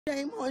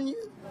Shame on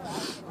you.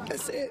 I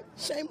said,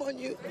 shame on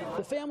you.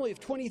 The family of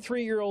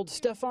 23-year-old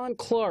Stephan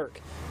Clark,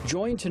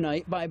 joined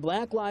tonight by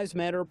Black Lives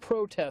Matter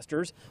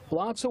protesters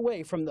blocks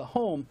away from the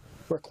home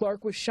where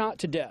Clark was shot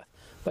to death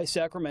by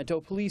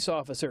Sacramento police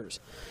officers.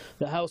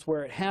 The house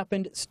where it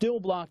happened, still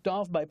blocked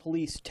off by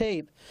police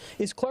tape,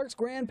 is Clark's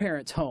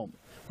grandparents' home,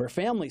 where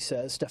family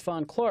says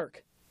Stephan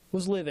Clark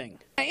was living.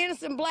 An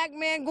innocent black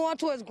man going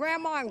to his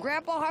grandma and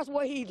grandpa's house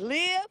where he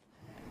lived?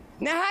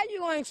 Now, how you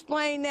going to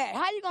explain that?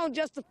 How you going to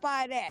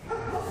justify that?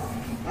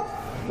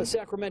 A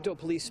Sacramento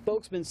police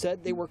spokesman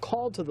said they were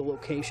called to the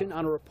location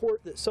on a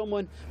report that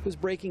someone was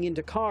breaking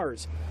into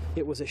cars.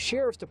 It was a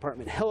sheriff's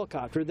department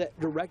helicopter that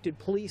directed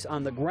police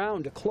on the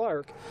ground to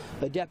Clark.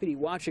 A deputy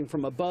watching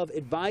from above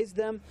advised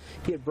them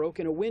he had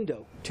broken a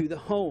window to the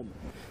home.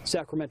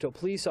 Sacramento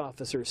police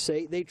officers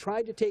say they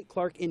tried to take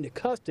Clark into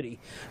custody,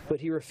 but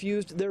he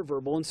refused their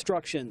verbal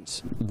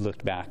instructions.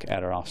 Looked back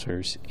at our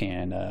officers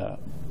and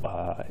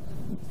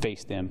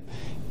faced them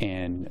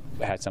and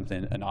had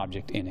an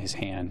object in his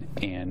hand,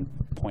 and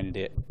pointed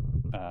it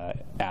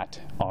at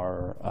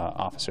our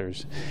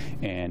officers,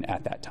 and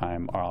at that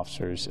time our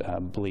officers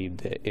believed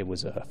that it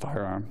was a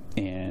firearm,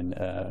 and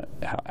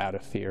out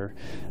of fear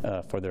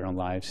for their own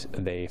lives,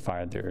 they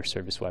fired their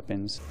service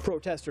weapons.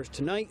 Protesters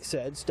tonight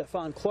said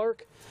Stephan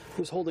Clark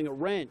was holding a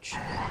wrench.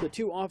 The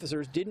two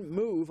officers didn't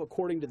move,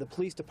 according to the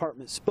police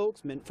department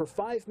spokesman, for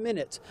 5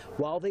 minutes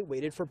while they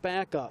waited for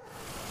backup.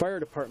 Fire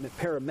department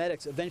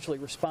paramedics eventually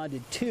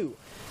responded too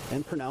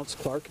and pronounced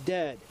Clark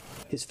dead.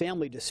 His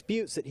family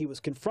disputes that he was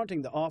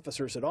confronting the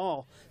officers at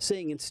all,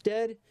 saying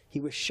instead he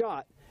was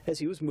shot as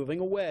he was moving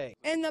away.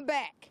 In the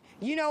back.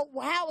 You know,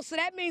 so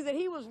that means that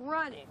he was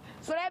running.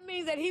 So that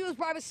means that he was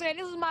probably saying,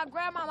 this is my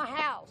grandmama's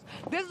house.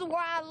 This is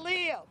where I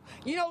live.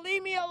 You know,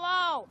 leave me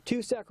alone.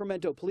 2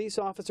 Sacramento police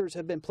officers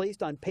have been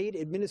placed on paid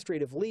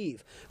administrative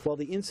leave while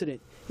the incident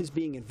is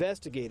being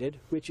investigated,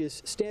 which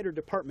is standard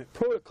department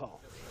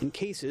protocol in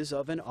cases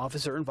of an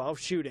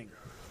officer-involved shooting.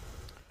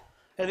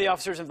 And the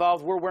officers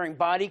involved were wearing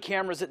body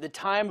cameras at the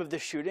time of the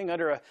shooting.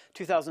 Under a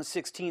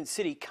 2016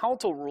 City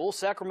Council rule,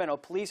 Sacramento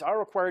police are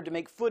required to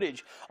make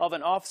footage of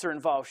an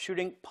officer-involved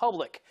shooting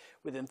public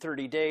within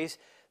 30 days.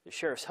 The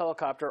sheriff's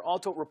helicopter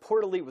also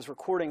reportedly was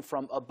recording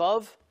from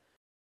above.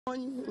 On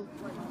you.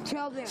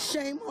 Tell them.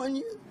 Shame on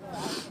you.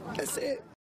 I said.